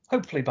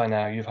Hopefully by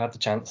now you've had the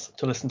chance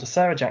to listen to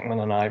Sarah Jackman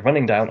and I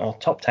running down our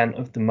top 10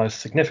 of the most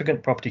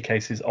significant property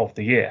cases of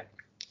the year.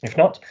 If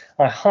not,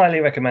 I highly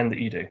recommend that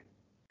you do.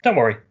 Don't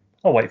worry,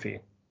 I'll wait for you.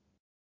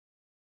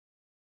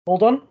 All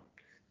done?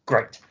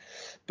 Great.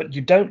 But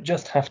you don't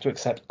just have to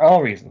accept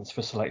our reasons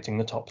for selecting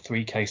the top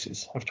 3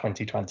 cases of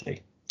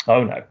 2020.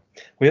 Oh no,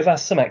 we have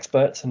asked some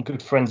experts and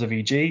good friends of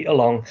EG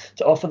along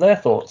to offer their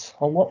thoughts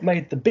on what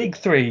made the big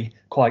 3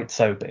 quite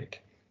so big.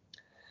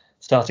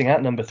 Starting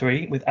at number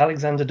 3 with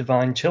Alexander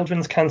Devine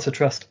Children's Cancer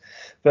Trust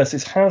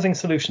versus Housing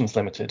Solutions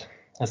Limited,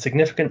 a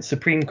significant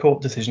Supreme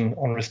Court decision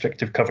on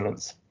restrictive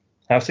covenants.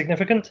 How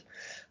significant?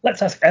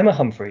 Let's ask Emma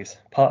Humphreys,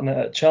 partner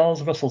at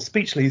Charles Russell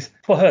Speechleys,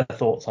 for her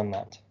thoughts on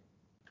that.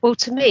 Well,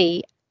 to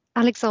me,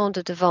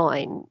 Alexander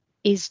Devine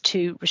is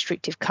to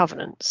restrictive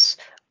covenants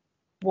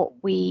what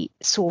we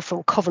saw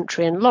from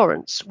Coventry and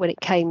Lawrence when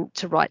it came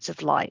to rights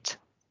of light.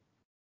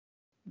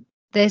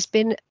 There's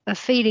been a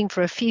feeling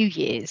for a few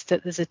years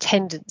that there's a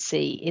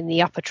tendency in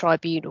the upper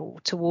tribunal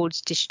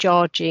towards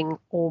discharging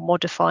or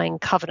modifying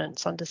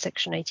covenants under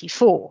Section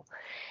 84.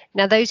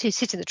 Now, those who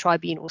sit in the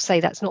tribunal say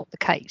that's not the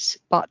case,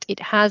 but it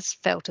has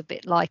felt a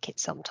bit like it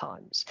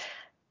sometimes.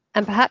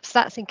 And perhaps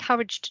that's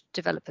encouraged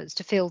developers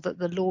to feel that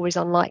the law is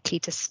unlikely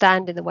to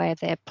stand in the way of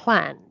their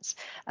plans,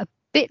 a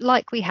bit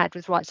like we had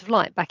with Rights of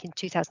Light back in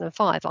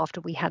 2005 after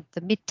we had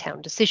the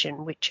Midtown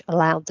decision, which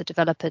allowed the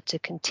developer to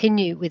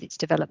continue with its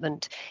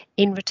development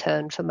in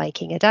return for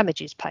making a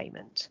damages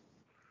payment.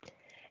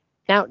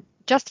 Now,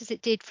 just as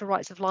it did for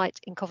Rights of Light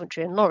in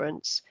Coventry and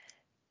Lawrence,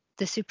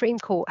 the Supreme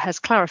Court has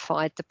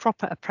clarified the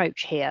proper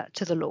approach here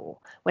to the law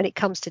when it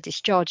comes to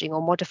discharging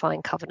or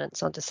modifying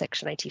covenants under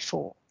Section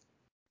 84.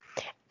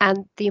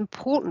 And the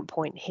important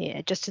point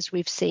here, just as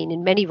we've seen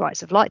in many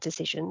Rights of Light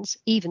decisions,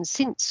 even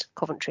since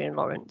Coventry and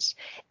Lawrence,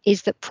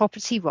 is that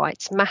property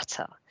rights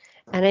matter.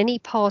 And any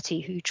party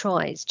who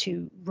tries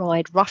to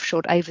ride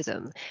roughshod over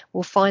them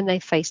will find they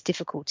face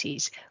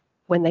difficulties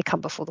when they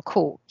come before the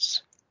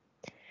courts.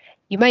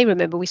 You may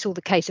remember we saw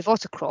the case of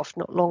Ottercroft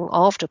not long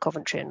after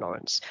Coventry and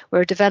Lawrence,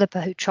 where a developer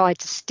who tried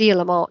to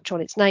steal a march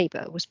on its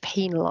neighbour was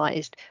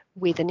penalised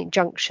with an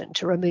injunction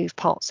to remove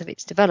parts of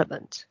its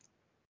development.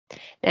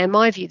 Now, in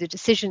my view, the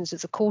decisions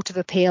of the Court of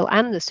Appeal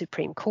and the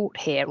Supreme Court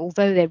here,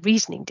 although their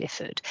reasoning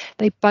differed,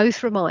 they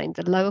both remind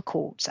the lower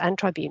courts and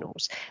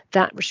tribunals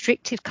that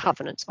restrictive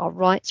covenants are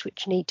rights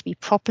which need to be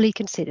properly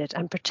considered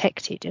and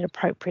protected in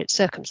appropriate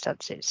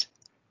circumstances.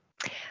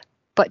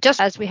 But just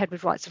as we had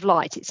with Rights of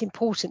Light, it's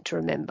important to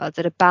remember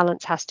that a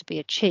balance has to be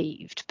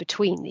achieved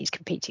between these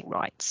competing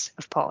rights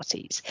of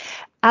parties.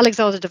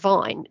 Alexander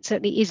Devine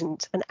certainly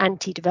isn't an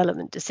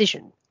anti-development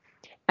decision,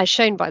 as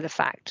shown by the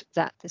fact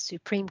that the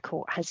Supreme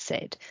Court has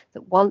said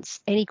that once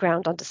any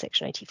ground under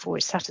Section 84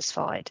 is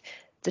satisfied,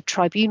 the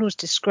tribunal's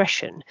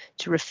discretion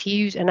to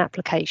refuse an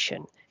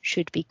application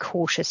should be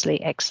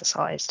cautiously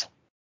exercised.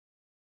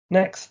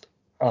 Next,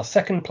 our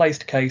second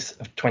placed case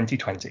of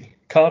 2020,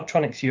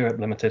 Cardtronics Europe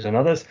Limited and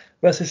others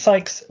versus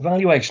Sykes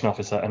Valuation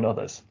Officer and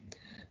others.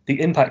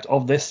 The impact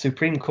of this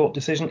Supreme Court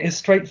decision is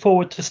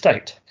straightforward to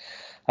state.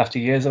 After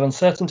years of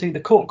uncertainty, the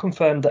court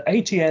confirmed that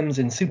ATMs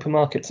in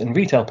supermarkets and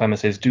retail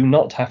premises do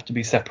not have to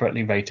be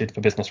separately rated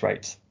for business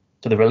rates,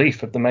 to the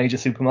relief of the major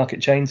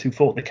supermarket chains who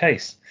fought the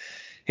case.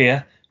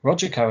 Here,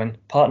 Roger Cohen,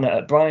 partner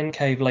at Brian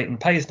Cave Leighton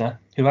Paisner,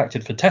 who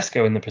acted for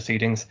Tesco in the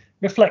proceedings,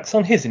 reflects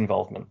on his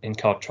involvement in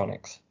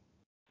Cardtronics.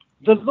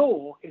 The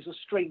law is a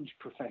strange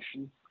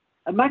profession.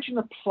 Imagine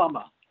a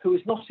plumber who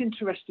is not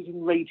interested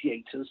in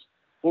radiators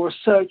or a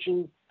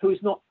surgeon who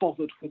is not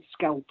bothered with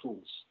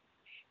scalpels.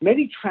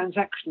 Many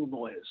transactional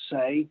lawyers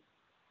say,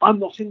 I'm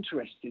not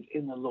interested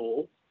in the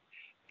law,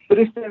 but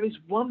if there is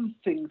one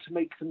thing to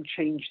make them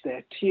change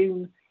their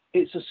tune,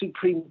 it's a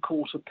Supreme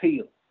Court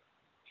appeal.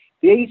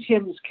 The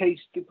ATM's case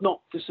did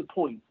not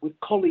disappoint, with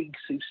colleagues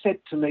who said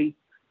to me,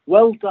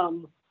 well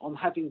done on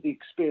having the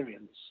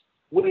experience,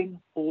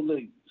 win or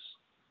lose.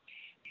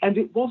 And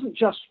it wasn't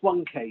just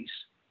one case,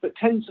 but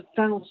tens of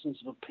thousands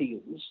of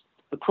appeals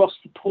across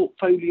the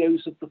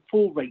portfolios of the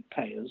 4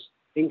 ratepayers,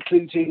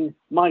 including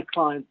my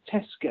client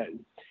Tesco,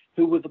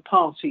 who were the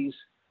parties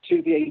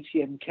to the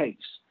ATM case.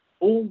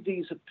 All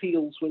these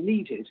appeals were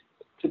needed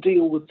to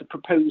deal with the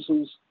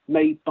proposals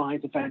made by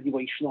the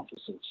valuation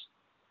officers.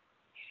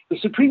 The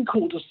Supreme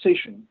Court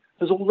decision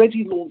has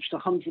already launched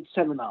 100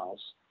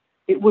 seminars.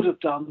 It would have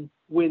done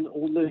win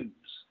or lose.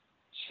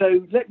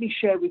 So let me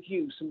share with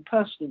you some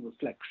personal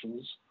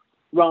reflections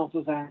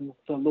rather than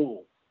the law.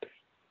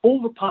 All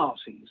the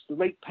parties, the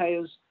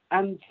ratepayers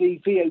and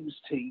the VO's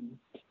team,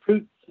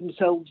 proved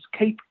themselves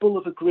capable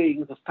of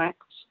agreeing the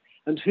facts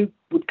and who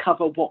would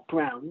cover what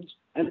ground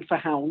and for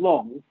how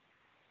long,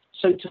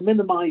 so to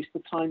minimise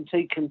the time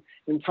taken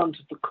in front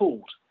of the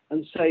court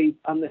and save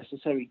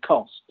unnecessary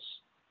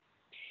costs.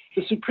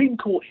 The Supreme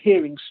Court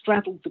hearing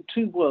straddled the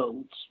 2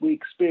 worlds we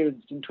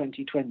experienced in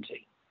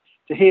 2020.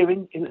 The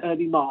hearing in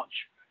early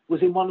March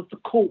was in one of the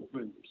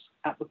courtrooms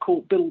at the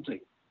court building.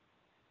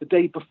 The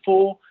day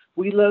before,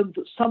 we learned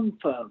that some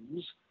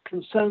firms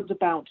concerned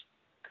about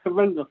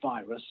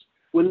coronavirus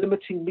were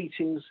limiting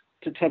meetings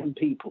to 10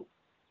 people.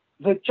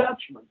 The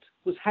judgment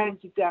was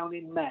handed down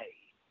in May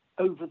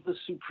over the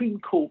Supreme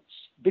Court's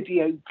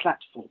video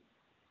platform.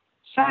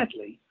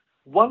 Sadly,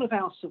 one of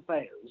our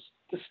surveyors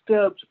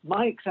disturbed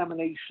my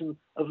examination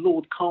of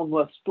Lord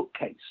Carnworth's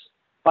bookcase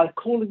by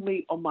calling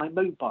me on my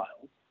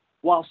mobile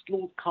whilst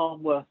Lord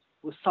Carnworth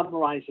was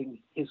summarising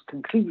his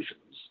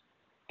conclusions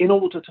in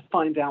order to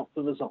find out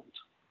the result.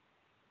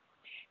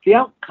 The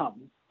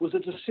outcome was a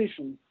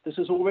decision that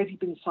has already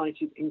been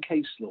cited in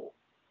case law.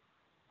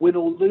 Win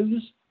or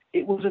lose,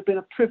 it would have been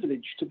a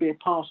privilege to be a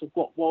part of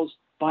what was,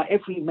 by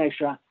every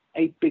measure,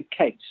 a big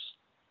case,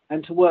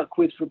 and to work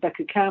with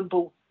Rebecca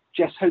Campbell,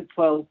 Jess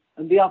Hopewell,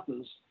 and the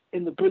others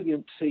in the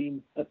brilliant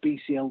team at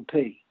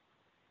BCLP.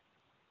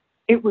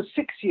 It was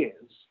 6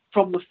 years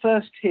from the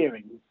first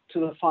hearing to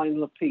the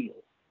final appeal.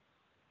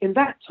 In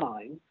that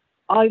time,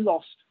 I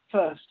lost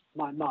first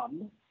my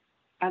mum,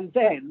 and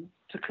then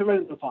to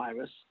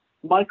coronavirus,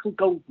 Michael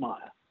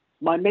Goldmeyer,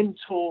 my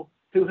mentor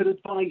who had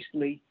advised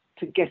me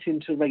to get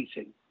into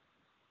rating.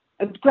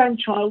 And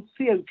grandchild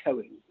Theo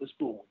Cohen was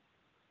born.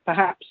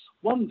 Perhaps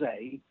one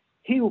day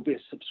he will be a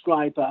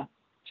subscriber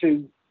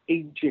to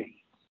EG.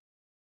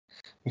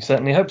 We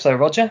certainly hope so,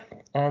 Roger.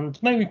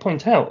 And may we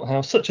point out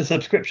how such a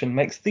subscription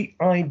makes the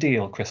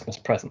ideal Christmas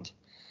present.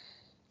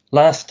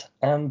 Last,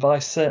 and by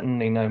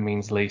certainly no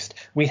means least,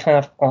 we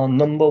have our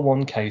number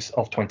one case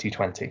of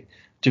 2020,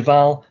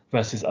 Duval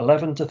versus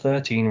 11 to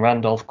 13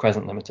 Randolph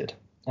Crescent Limited,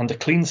 and a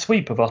clean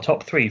sweep of our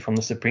top three from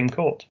the Supreme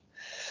Court.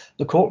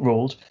 The court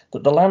ruled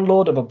that the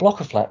landlord of a block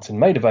of flats in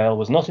Maida Vale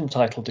was not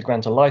entitled to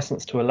grant a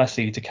licence to a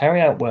lessee to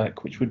carry out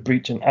work which would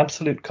breach an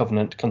absolute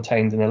covenant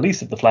contained in a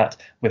lease of the flat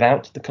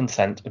without the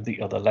consent of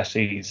the other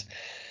lessees.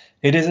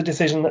 It is a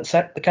decision that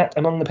set the cat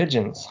among the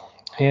pigeons.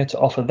 Here to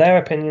offer their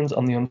opinions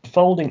on the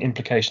unfolding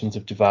implications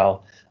of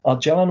Duval are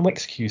Joanne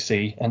Wicks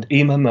QC and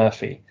Emma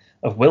Murphy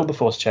of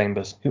Wilberforce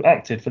Chambers, who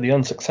acted for the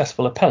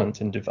unsuccessful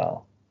appellant in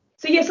Duval.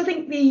 So yes, I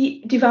think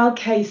the Duval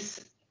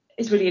case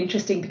is really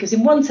interesting because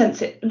in one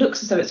sense it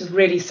looks as though it's a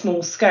really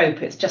small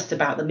scope. It's just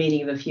about the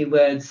meaning of a few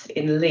words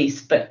in the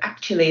lease, but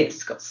actually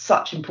it's got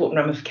such important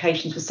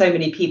ramifications for so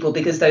many people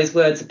because those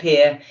words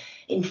appear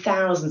in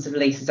thousands of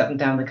leases up and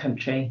down the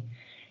country.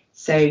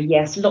 So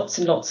yes, lots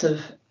and lots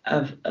of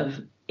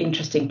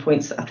interesting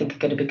points that I think are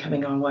going to be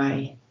coming our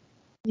way.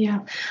 Yeah,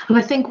 and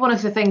I think one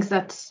of the things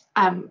that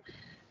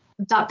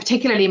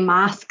particularly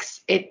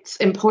masks its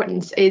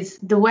importance is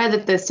the way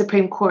that the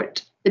Supreme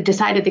Court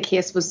decided the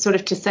case was sort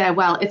of to say,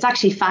 well, it's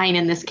actually fine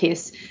in this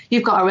case.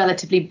 You've got a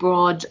relatively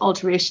broad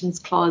alterations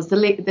clause. The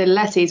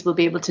lessees will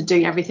be able to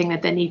do everything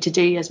that they need to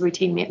do as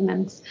routine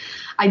maintenance.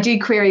 I do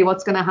query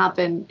what's going to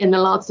happen in the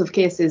lots of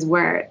cases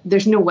where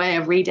there's no way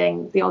of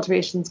reading the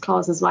alterations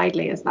clause as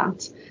widely as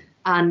that.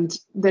 And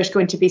there's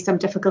going to be some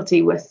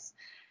difficulty with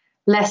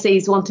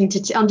lessees wanting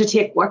to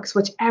undertake works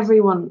which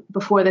everyone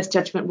before this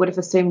judgment would have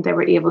assumed they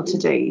were able to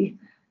do,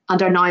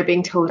 and are now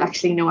being told,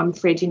 actually, no, I'm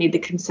afraid you need the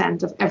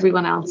consent of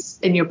everyone else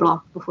in your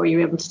block before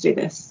you're able to do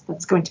this.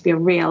 That's going to be a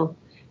real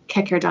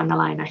kicker down the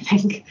line, I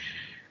think.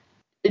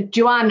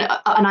 Joanne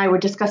and I were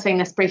discussing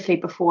this briefly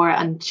before,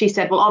 and she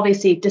said, well,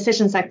 obviously,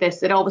 decisions like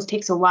this, it always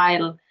takes a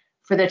while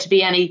for there to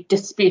be any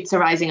disputes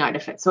arising out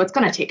of it. So it's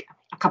going to take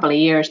a couple of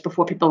years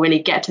before people really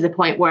get to the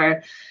point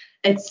where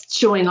it's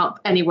showing up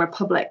anywhere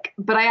public.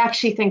 But I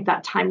actually think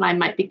that timeline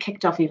might be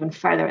kicked off even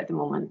further at the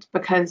moment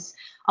because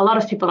a lot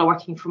of people are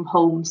working from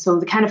home. So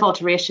the kind of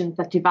alterations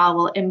that Duval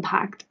will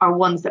impact are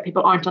ones that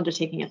people aren't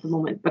undertaking at the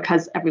moment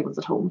because everyone's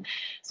at home.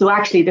 So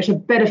actually there's a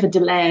bit of a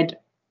delayed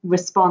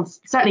response,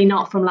 certainly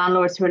not from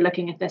landlords who are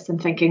looking at this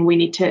and thinking we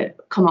need to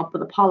come up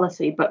with a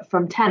policy, but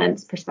from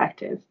tenants'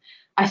 perspective,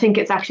 I think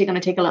it's actually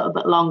going to take a little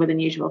bit longer than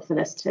usual for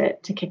this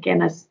to kick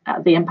in, as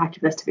the impact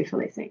of this to be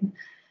fully seen.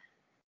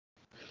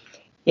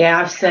 Yeah,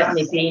 I've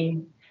certainly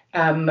been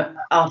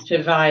asked to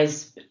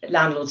advise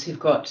landlords who've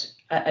got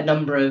a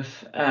number of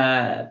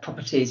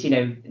properties,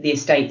 the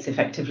estates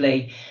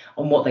effectively,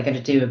 on what they're going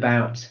to do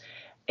about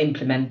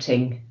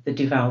implementing the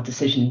Duval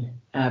decision,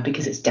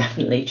 because it's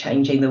definitely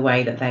changing the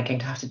way that they're going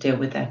to have to deal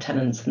with their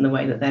tenants and the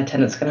way that their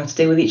tenants are going to have to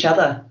deal with each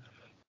other.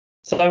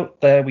 So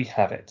there we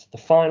have it, the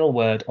final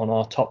word on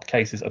our top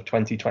cases of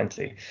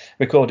 2020,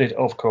 recorded,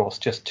 of course,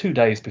 just 2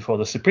 days before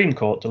the Supreme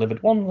Court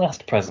delivered one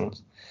last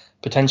present,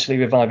 potentially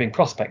reviving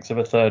prospects of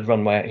a third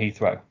runway at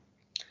Heathrow.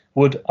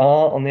 Would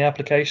R on the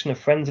application of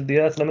Friends of the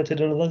Earth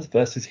Limited and others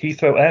versus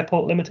Heathrow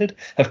Airport Limited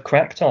have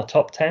cracked our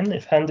top 10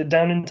 if handed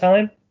down in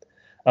time?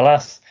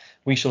 Alas,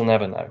 we shall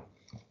never know.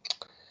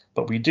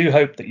 But we do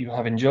hope that you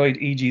have enjoyed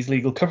EG's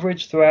legal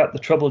coverage throughout the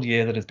troubled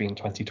year that has been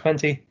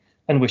 2020,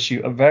 and wish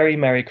you a very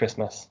Merry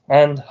Christmas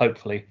and,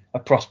 hopefully, a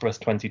prosperous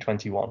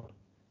 2021,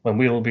 when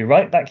we will be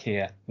right back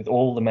here with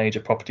all the major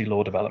property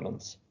law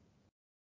developments.